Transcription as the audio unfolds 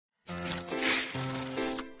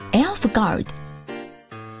Off-guard.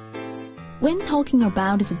 When talking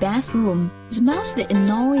about the bathroom, the most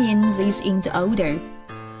annoying is in the odor.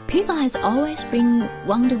 People has always been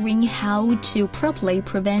wondering how to properly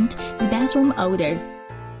prevent the bathroom odor.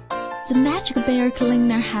 The Magic Bear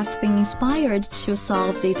Cleaner have been inspired to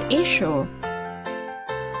solve this issue.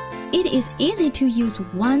 It is easy to use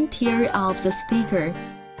one tier of the sticker.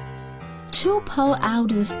 To pull out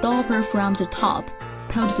the stopper from the top,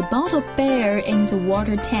 put the bottle bare in the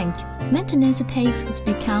water tank. Maintenance tasks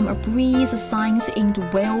become a breeze since it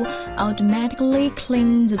will automatically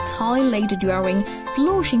clean the toilet during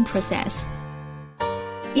flushing process.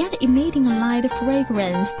 Yet emitting a light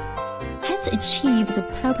fragrance has achieved the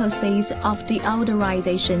purposes of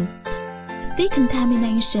deodorization,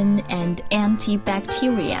 decontamination, and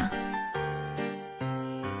antibacterial.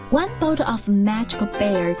 One bottle of Magic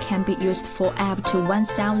Bear can be used for up to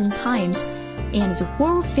 1,000 times, and the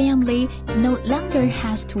whole family no longer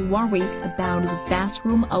has to worry about the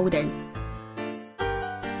bathroom odor.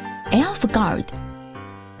 Off-guard.